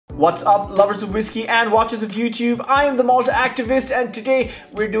What's up, lovers of whiskey and watchers of YouTube? I am the Malt activist, and today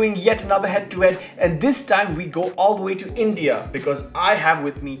we're doing yet another head-to-head, and this time we go all the way to India because I have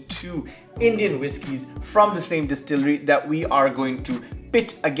with me two Indian whiskies from the same distillery that we are going to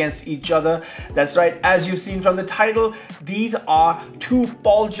pit against each other. That's right, as you've seen from the title, these are two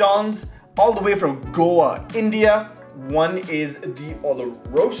Paul Johns all the way from Goa, India. One is the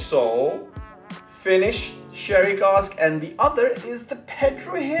Oloroso Finnish Sherry Cask, and the other is the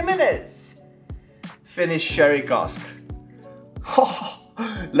Pedro Jimenez Finnish Sherry Cask.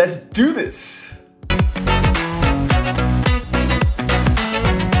 Let's do this!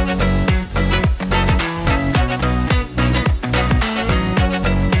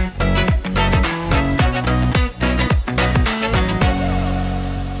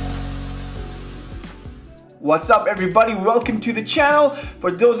 What's up, everybody? Welcome to the channel.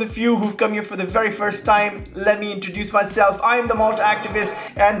 For those of you who've come here for the very first time, let me introduce myself. I am the Malt activist,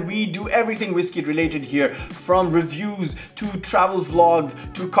 and we do everything whiskey related here, from reviews to travel vlogs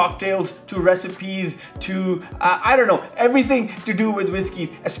to cocktails to recipes to I don't know, everything to do with whiskeys,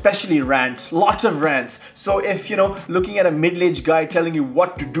 especially rants, lots of rants. So if looking at a middle-aged guy telling you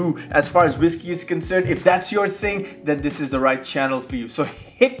what to do as far as whiskey is concerned, if that's your thing, then this is the right channel for you. So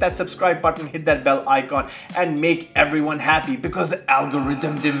hit that subscribe button, hit that bell icon, and make everyone happy because the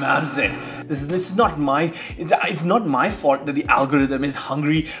algorithm demands it. It's not my fault that the algorithm is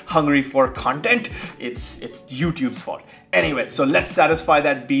hungry for content. It's YouTube's fault. Anyway, so let's satisfy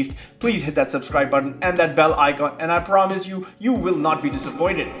that beast. Please hit that subscribe button and that bell icon, and I promise you, you will not be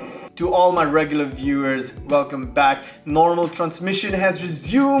disappointed. To all my regular viewers, welcome back. Normal transmission has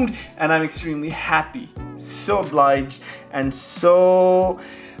resumed, and I'm extremely happy, so obliged, and so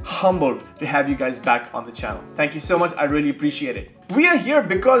humbled to have you guys back on the channel. Thank you so much. I really appreciate it. We are here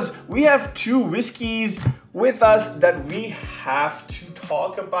because we have two whiskeys with us that we have to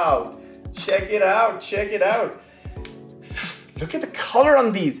talk about. Check it out. Check it out. Look at the color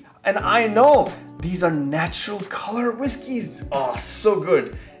on these. And I know these are natural color whiskeys. Oh, so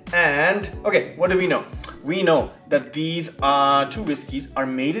good. And okay, what do we know? We know that these two whiskeys are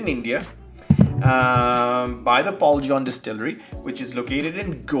made in India by the Paul John Distillery, which is located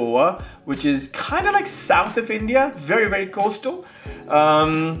in Goa, which is kind of like south of India, very coastal.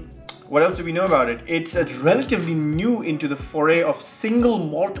 What else do we know about it? It's relatively new into the foray of single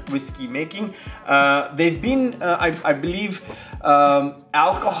malt whiskey making. They've been, I believe,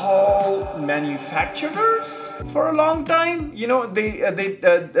 alcohol manufacturers for a long time.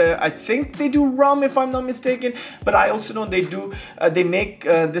 I think they do rum, if I'm not mistaken, but I also know they do. They make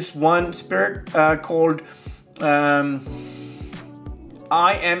this one spirit called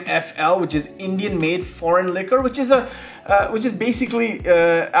IMFL, which is Indian made foreign liquor, which is basically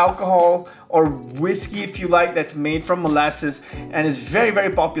alcohol or whiskey, if you like, that's made from molasses and is very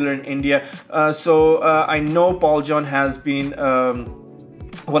popular in India. So I know Paul John has been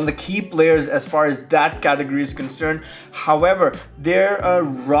one of the key players as far as that category is concerned. However, they're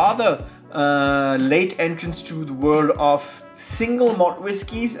rather late entrants to the world of single malt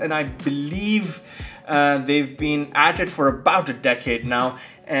whiskeys, and I believe they've been at it for about a decade now.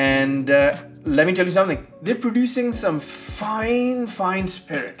 And let me tell you something, they're producing some fine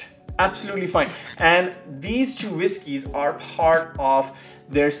spirit, absolutely fine. And these two whiskeys are part of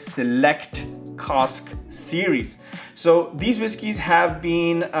their Select Cask series. So these whiskeys have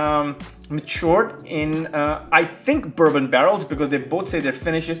been matured in, I think, bourbon barrels, because they both say they're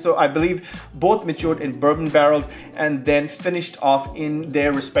finishes. So I believe both matured in bourbon barrels and then finished off in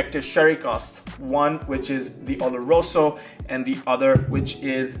their respective sherry casks. One which is the Oloroso and the other which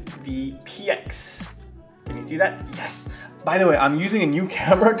is the PX. Can you see that? Yes. By the way, I'm using a new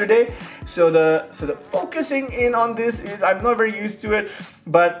camera today, so the focusing in on this is, I'm not very used to it,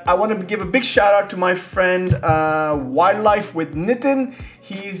 but I want to give a big shout out to my friend Wildlife with Nitin.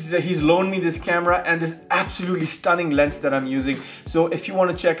 He's loaned me this camera and this absolutely stunning lens that I'm using. So if you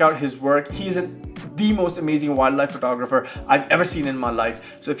want to check out his work, he's the most amazing wildlife photographer I've ever seen in my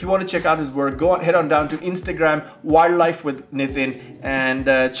life. So if you want to check out his work, head on down to Instagram, Wildlife with Nitin, and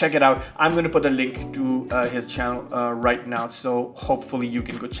check it out. I'm going to put a link to his channel right now, so hopefully you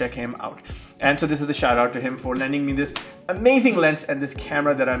can go check him out. And so this is a shout out to him for lending me this amazing lens and this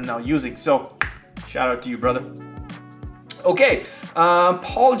camera that I'm now using. So shout out to you, brother. Okay,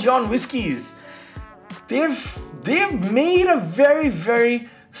 Paul John whiskeys. They've made a very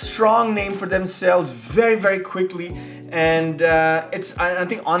strong name for themselves very, very quickly. And I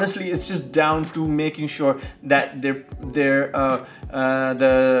think honestly, it's just down to making sure that their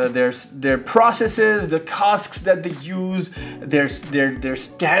processes, the casks that they use, their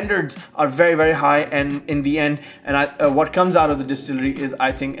standards are very, very high. And in the end, what comes out of the distillery is,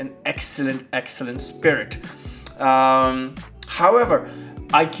 I think, an excellent spirit. However,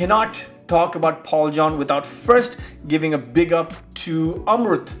 I cannot talk about Paul John without first giving a big up to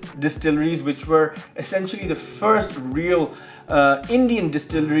Amrut distilleries, which were essentially the first real Indian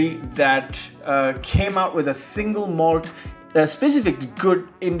distillery that came out with a single malt, a specifically good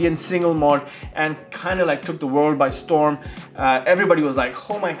Indian single malt, and kind of like took the world by storm. Everybody was like,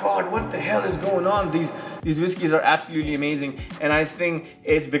 oh my God, what the hell is going on? These whiskeys are absolutely amazing. And I think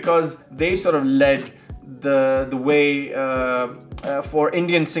it's because they sort of led the way for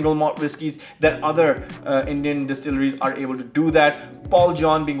Indian single malt whiskeys, that other Indian distilleries are able to do that. Paul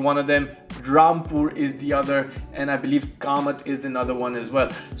John being one of them, Rampur is the other, and I believe Kamat is another one as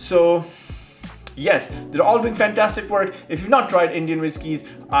well. So yes, they're all doing fantastic work. If you've not tried Indian whiskeys,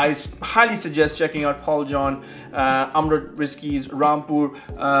 I highly suggest checking out Paul John, Amrut Whiskies, Rampur.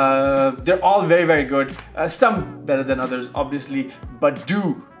 They're all very, very good. Some better than others, obviously, but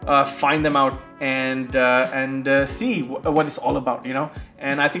do find them out and see what it's all about, you know?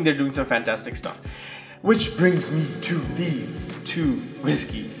 And I think they're doing some fantastic stuff. Which brings me to these two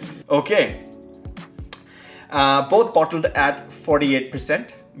whiskeys. Okay. Both bottled at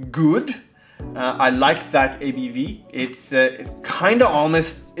 48%. Good. I like that ABV. It's kind of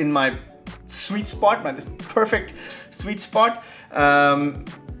almost in my sweet spot, this perfect sweet spot.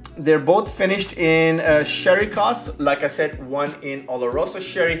 They're both finished in sherry casks. Like I said, one in Oloroso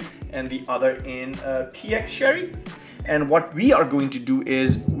sherry and the other in PX sherry. And what we are going to do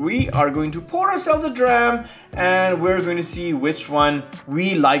is we are going to pour ourselves a dram and we're going to see which one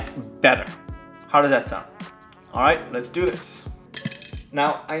we like better. How does that sound? All right, let's do this.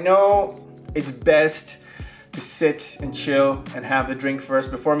 Now, I know it's best to sit and chill and have the drink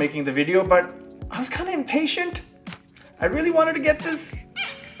first before making the video, but I was kind of impatient. I really wanted to get this.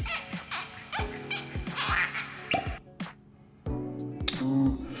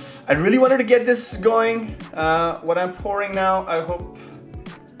 I really wanted to get this going. What I'm pouring now, I hope,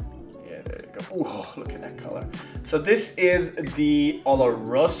 yeah, there you go. Ooh, look at that color. So this is the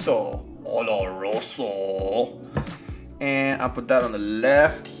Oloroso. And I'll put that on the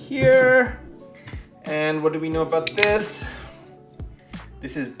left here. And what do we know about this?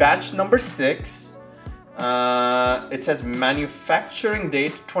 This is batch number 6. It says manufacturing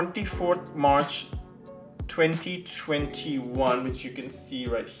date 24th March 2021, which you can see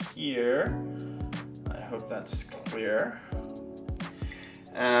right here. I hope that's clear.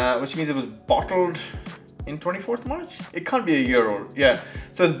 Which means it was bottled in 24th March? It can't be a year old. Yeah.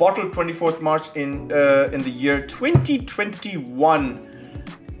 So it's bottled 24th March in the year 2021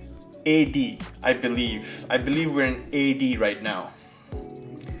 AD, I believe. I believe we're in AD right now.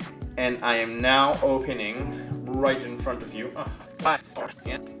 And I am now opening right in front of you.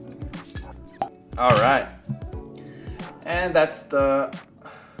 All right. And that's the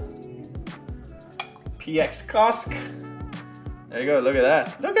PX Cask. There you go, look at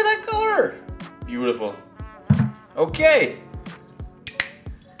that. Look at that color. Beautiful. Okay.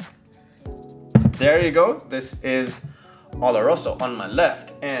 So there you go. This is Oloroso on my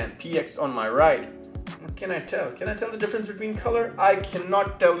left and PX on my right. What can I tell? Can I tell the difference between color? I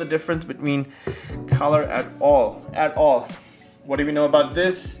cannot tell the difference between color at all. At all. What do we know about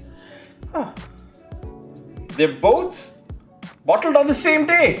this? Huh. They're both bottled on the same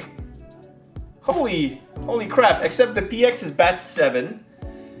day. Holy crap. Except the PX is batch 7.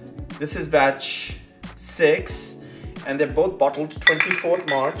 This is batch 6. And they're both bottled 24th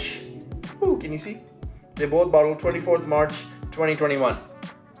March. Ooh, can you see? They both bottled 24th March 2021.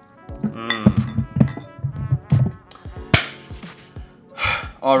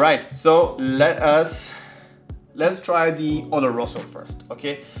 All right, so let's try the Oloroso first,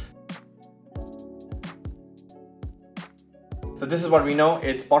 okay? So this is what we know.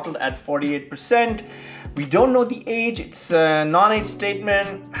 It's bottled at 48%. We don't know the age. It's a non-age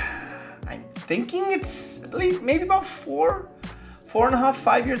statement. I'm thinking it's at least maybe about 4.5,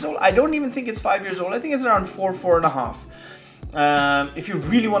 5 years old. I don't even think it's 5 years old. I think it's around 4.5. If you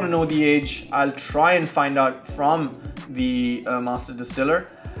really want to know the age, I'll try and find out from the master distiller,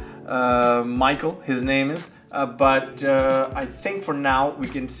 Michael, his name is. But I think for now we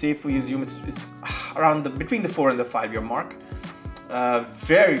can safely assume it's around between the 4 and the 5 year mark.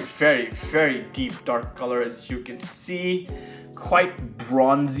 Very, very, very deep dark color, as you can see. Quite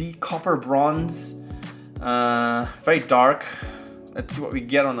bronzy, copper bronze. Very dark, Let's see what we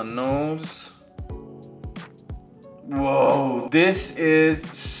get on the nose. Whoa, this is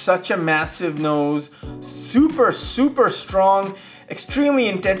such a massive nose. Super, super strong, extremely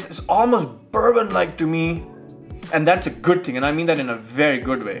intense. It's almost bourbon-like to me. And that's a good thing, and I mean that in a very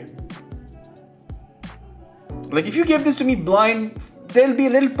good way. Like, if you gave this to me blind, there'll be a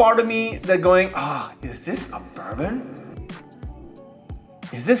little part of me that going, ah, is this a bourbon?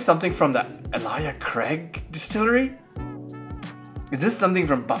 Is this something from the Elijah Craig Distillery? Is this something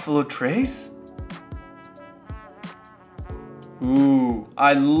from Buffalo Trace? Ooh,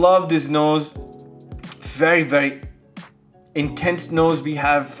 I love this nose. Very, very intense nose. We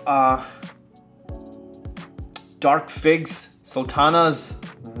have dark figs, sultanas,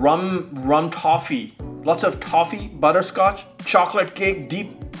 rum toffee, lots of toffee, butterscotch, chocolate cake,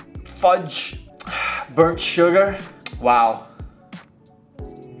 deep fudge, burnt sugar. Wow.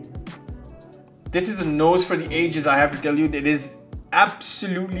 This is a nose for the ages, I have to tell you. It is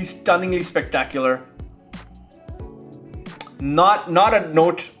absolutely stunningly spectacular. Not a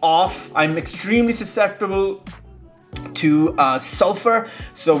note off. I'm extremely susceptible to sulfur,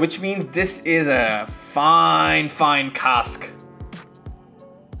 so which means this is a fine cask.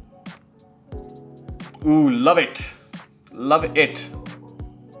 Ooh, love it. Love it.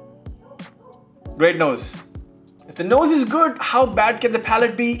 Great nose. If the nose is good, how bad can the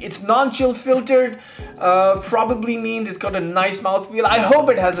palate be? It's non-chill filtered, probably means it's got a nice mouthfeel. I hope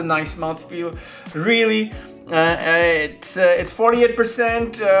it has a nice mouthfeel, really. It's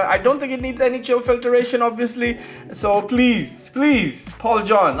 48%. I don't think it needs any chill filtration, obviously. So please, Paul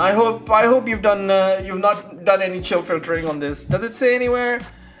John, I hope you've not done any chill filtering on this. Does it say anywhere?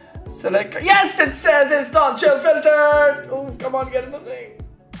 Select. Yes, it says it's not chill filtered. Oh, come on, get in the thing.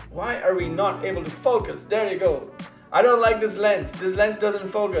 Why are we not able to focus? There you go. I don't like this lens. This lens doesn't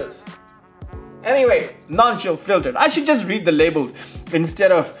focus. Anyway, non-chill filtered. I should just read the labels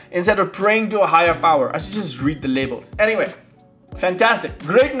instead of praying to a higher power. I should just read the labels. Anyway, fantastic,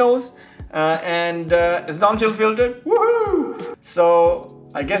 great nose, and it's non-chill filtered. Woohoo! So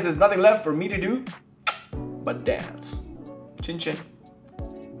I guess there's nothing left for me to do but dance. Chin chin.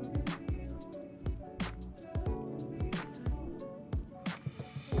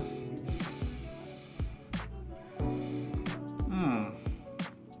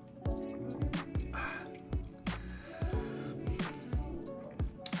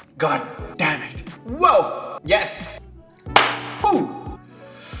 God damn it. Whoa! Yes! Ooh!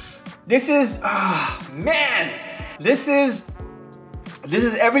 This is, man! This is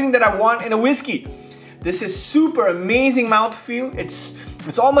everything that I want in a whiskey. This is super amazing mouthfeel.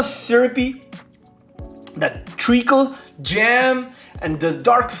 It's almost syrupy. That treacle, jam, and the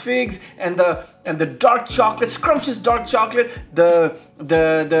dark figs, and the dark chocolate, scrumptious dark chocolate, the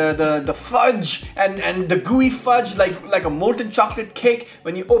fudge, and the gooey fudge, like a molten chocolate cake.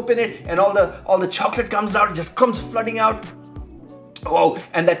 When you open it, and all the chocolate comes out, it just comes flooding out. Oh,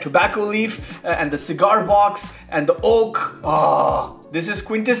 and that tobacco leaf, and the cigar box, and the oak. Oh, this is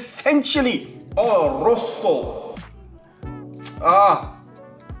quintessentially Oloroso.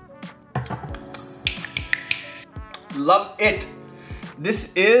 Love it.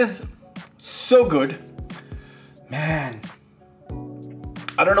 This is so good. Man,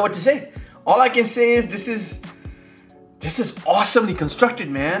 I don't know what to say. All I can say is this is awesomely constructed,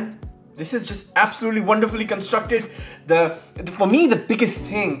 man. This is just absolutely wonderfully constructed. For me, the biggest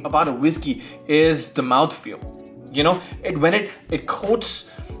thing about a whiskey is the mouthfeel. You know, when it coats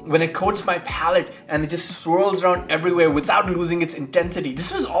my palate and it just swirls around everywhere without losing its intensity.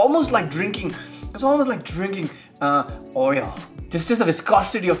 This was almost like drinking. It's almost like drinking oil. Just the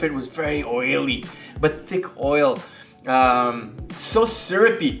viscosity of it was very oily, but thick oil. So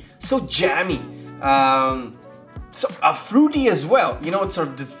syrupy, so jammy, so fruity as well. You know, it's sort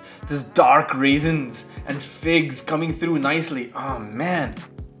of this dark raisins and figs coming through nicely. Oh man,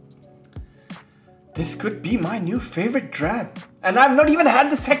 this could be my new favorite dram, and I've not even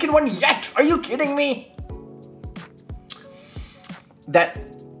had the second one yet. Are you kidding me?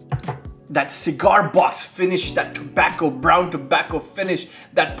 That cigar box finish, that brown tobacco finish,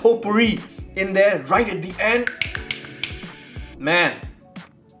 that potpourri in there right at the end. Man,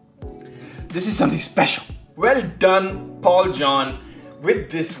 this is something special. Well done, Paul John,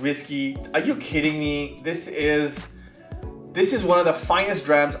 with this whiskey. Are you kidding me? This is one of the finest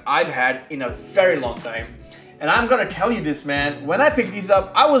drams I've had in a very long time. And I'm gonna tell you this, man, when I picked these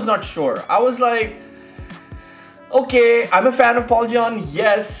up, I was not sure. I was like, okay, I'm a fan of Paul John,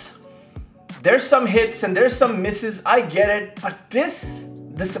 yes. There's some hits and there's some misses, I get it, but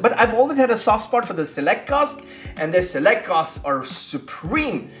but I've always had a soft spot for the Select Cask, and their Select Casks are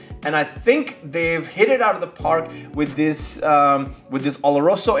supreme and I think they've hit it out of the park with this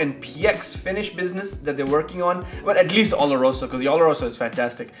Oloroso and PX finish business that they're working on. Well, at least Oloroso, because the Oloroso is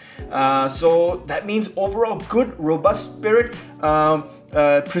fantastic. So that means overall good, robust spirit,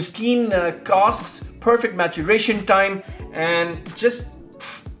 pristine casks, perfect maturation time, and just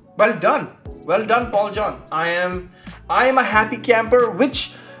well done. Well done, Paul John. I am a happy camper,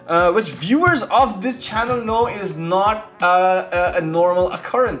 which viewers of this channel know is not a normal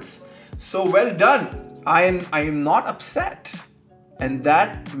occurrence. So well done. I am not upset, and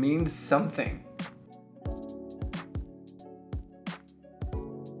that means something.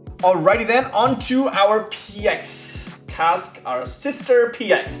 Alrighty then, on to our PX cask, our sister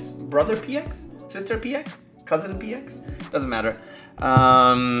PX, brother PX, sister PX, cousin PX, doesn't matter.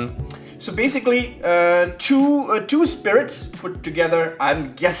 So basically, two spirits put together,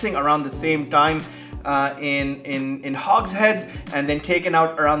 I'm guessing around the same time, in hogsheads, and then taken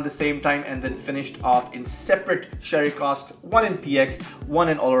out around the same time, and then finished off in separate sherry casks, one in PX, one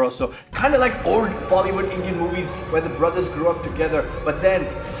in Oloroso. Kind of like old Bollywood Indian movies where the brothers grew up together, but then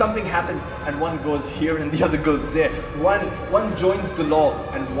something happens and one goes here and the other goes there. One joins the law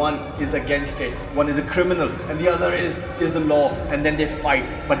and one is against it. One is a criminal and the other is the law, and then they fight.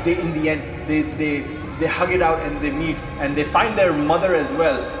 But they, in the end, they hug it out and they meet and they find their mother as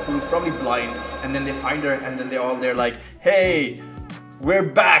well, who's probably blind. And then they find her, and then they're like, hey, we're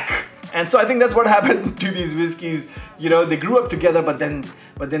back. And so I think that's what happened to these whiskeys. You know, they grew up together, but then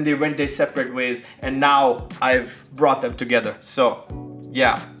they went their separate ways, and now I've brought them together. So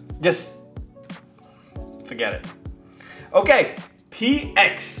yeah, just forget it. Okay,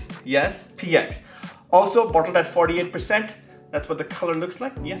 PX, yes, PX. Also bottled at 48%. That's what the color looks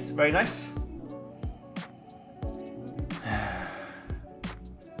like. Yes, very nice.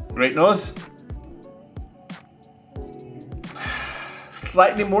 Great nose.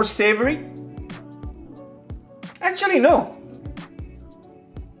 Slightly more savory. Actually, no.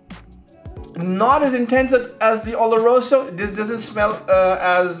 Not as intense as the Oloroso. This doesn't smell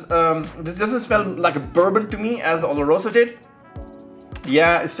this doesn't smell like a bourbon to me as the Oloroso did.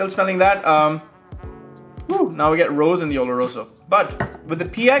 Yeah, it's still smelling that. Whew, now we get rose in the Oloroso. But with the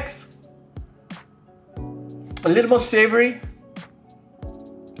PX, a little more savory,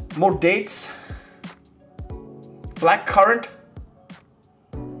 more dates, black currant,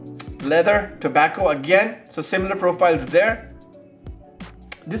 leather, tobacco again, so similar profiles there.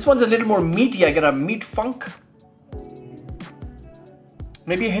 This one's a little more meaty. I get a meat funk,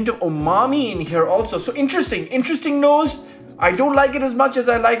 maybe a hint of umami in here also. So interesting nose. I don't like it as much as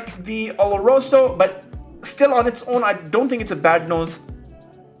I like the Oloroso, but still on its own, I don't think it's a bad nose.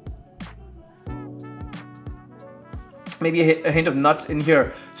 Maybe a hint of nuts in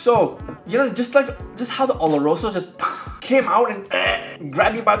here. So, you know, just how the Oloroso just came out and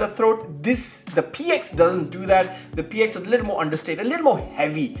grab you by the throat. The PX doesn't do that. The PX is a little more understated, a little more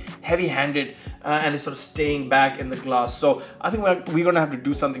heavy-handed, and it's sort of staying back in the glass. So I think we're gonna have to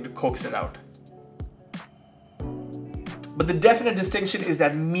do something to coax it out. But the definite distinction is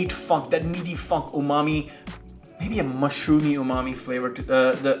that meat funk, that meaty funk, umami, maybe a mushroomy umami flavor to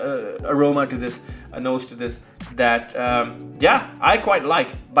the aroma to this, a nose to this, that yeah, I quite like,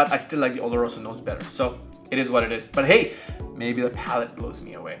 but I still like the Oloroso nose better. So it is what it is. But hey, maybe the palate blows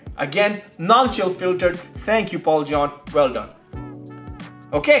me away. Again, non-chill filtered. Thank you, Paul John. Well done.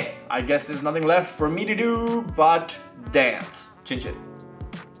 Okay, I guess there's nothing left for me to do but dance. Chin chin.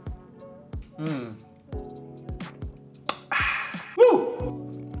 Woo!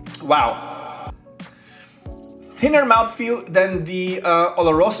 Wow. Thinner mouthfeel than the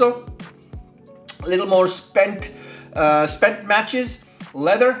Oloroso. A little more spent matches.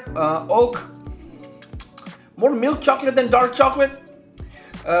 Leather, oak. More milk chocolate than dark chocolate.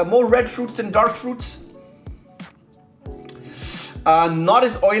 More red fruits than dark fruits. Not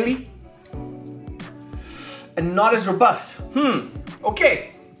as oily. And not as robust.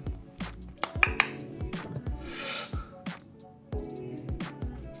 Okay.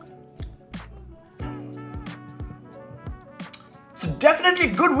 So definitely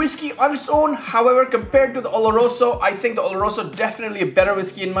good whiskey on its own. However, compared to the Oloroso, I think the Oloroso definitely a better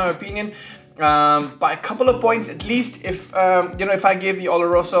whiskey in my opinion. By a couple of points at least. If you know, if I gave the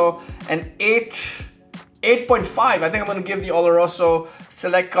Oloroso an 8.5, I think I'm going to give the Oloroso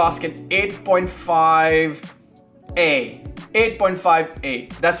Select Cask an 8.5A. 8.5A.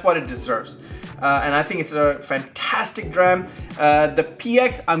 That's what it deserves. And I think it's a fantastic dram. The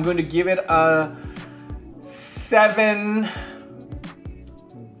PX, I'm going to give it a 7B.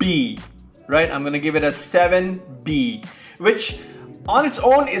 Right? I'm going to give it a 7B, which on its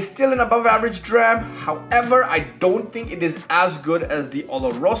own is still an above average dram. However, I don't think it is as good as the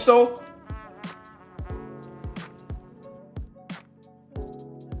Oloroso.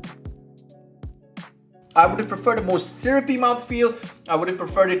 I would have preferred a more syrupy mouthfeel. I would have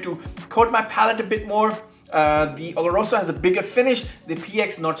preferred it to coat my palate a bit more. The Oloroso has a bigger finish, the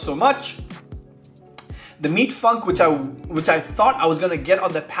PX not so much. The meat funk, which I thought I was gonna get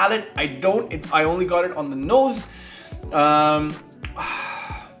on the palate, I don't. I only got it on the nose.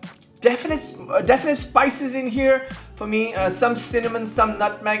 Definite spices in here for me. Some cinnamon, some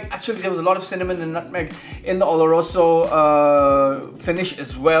nutmeg. Actually, there was a lot of cinnamon and nutmeg in the Oloroso finish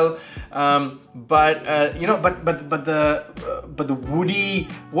as well. But the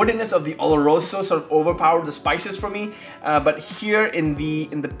woodiness of the Oloroso sort of overpowered the spices for me. But here in the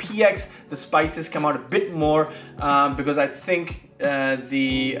PX, the spices come out a bit more because I think it's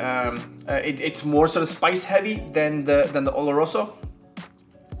more sort of spice heavy than the Oloroso.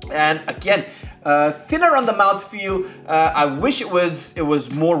 And again, thinner on the mouthfeel. I wish it was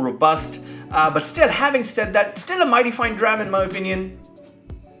more robust. But still, having said that, still a mighty fine dram in my opinion.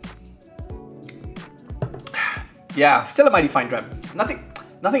 Yeah, still a mighty fine dram.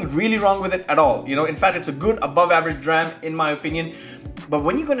 Nothing really wrong with it at all. You know, in fact, it's a good above average dram in my opinion. But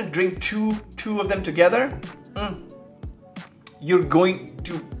when you're gonna drink two of them together, you're going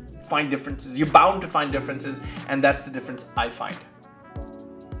to find differences. You're bound to find differences, and that's the difference I find.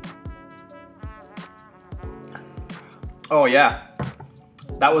 Oh yeah,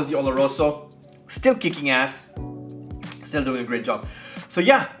 that was the Oloroso. Still kicking ass. Still doing a great job. So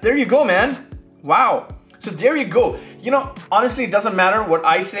yeah, there you go, man. Wow. So there you go. You know, honestly, it doesn't matter what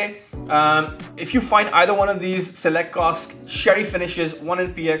I say. If you find either one of these Select Cask sherry finishes, one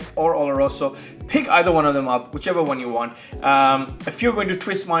in PX or Oloroso, pick either one of them up, whichever one you want. If you're going to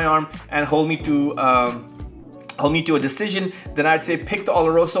twist my arm and hold me to a decision, then I'd say pick the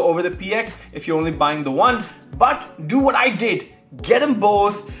Oloroso over the PX if you're only buying the one. But do what I did. Get them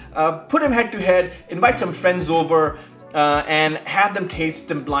both, put them head to head, invite some friends over, and have them taste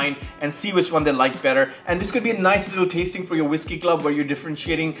them blind and see which one they like better. And this could be a nice little tasting for your whiskey club where you're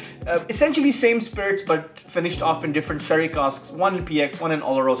differentiating essentially same spirits but finished off in different sherry casks, one in PX, one in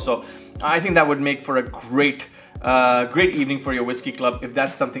Oloroso. I think that would make for a great evening for your whiskey club if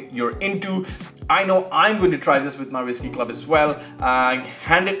that's something you're into. I know I'm going to try this with my whiskey club as well.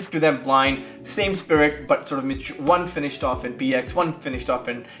 Hand it to them blind, same spirit, but sort of one finished off in PX, one finished off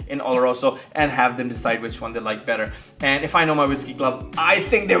in Oloroso, and have them decide which one they like better. And if I know my whiskey club, I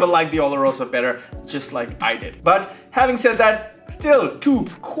think they will like the Oloroso better, just like I did. But having said that, still two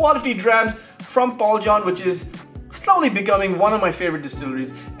quality drams from Paul John, which is slowly becoming one of my favorite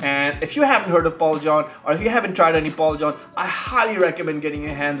distilleries. And if you haven't heard of Paul John, or if you haven't tried any Paul John, I highly recommend getting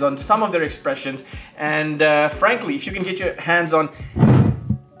your hands on some of their expressions. And frankly, if you can get your hands on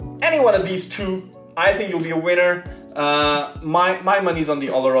any one of these two, I think you'll be a winner. My money's on the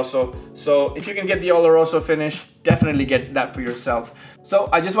Oloroso. So if you can get the Oloroso finish, definitely get that for yourself. So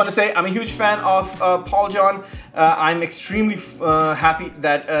I just want to say I'm a huge fan of Paul John. I'm extremely happy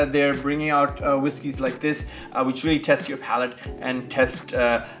that they're bringing out whiskeys like this, which really test your palate and test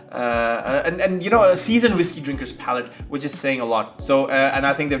and you know, a seasoned whiskey drinker's palate, which is saying a lot. So and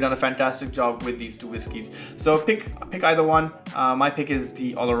I think they've done a fantastic job with these two whiskeys. So pick either one. My pick is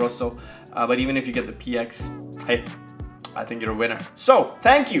the Oloroso, but even if you get the PX, hey, I think you're a winner. So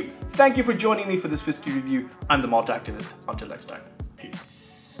thank you for joining me for this whiskey review. I'm the Malt Activist. Until next time, peace.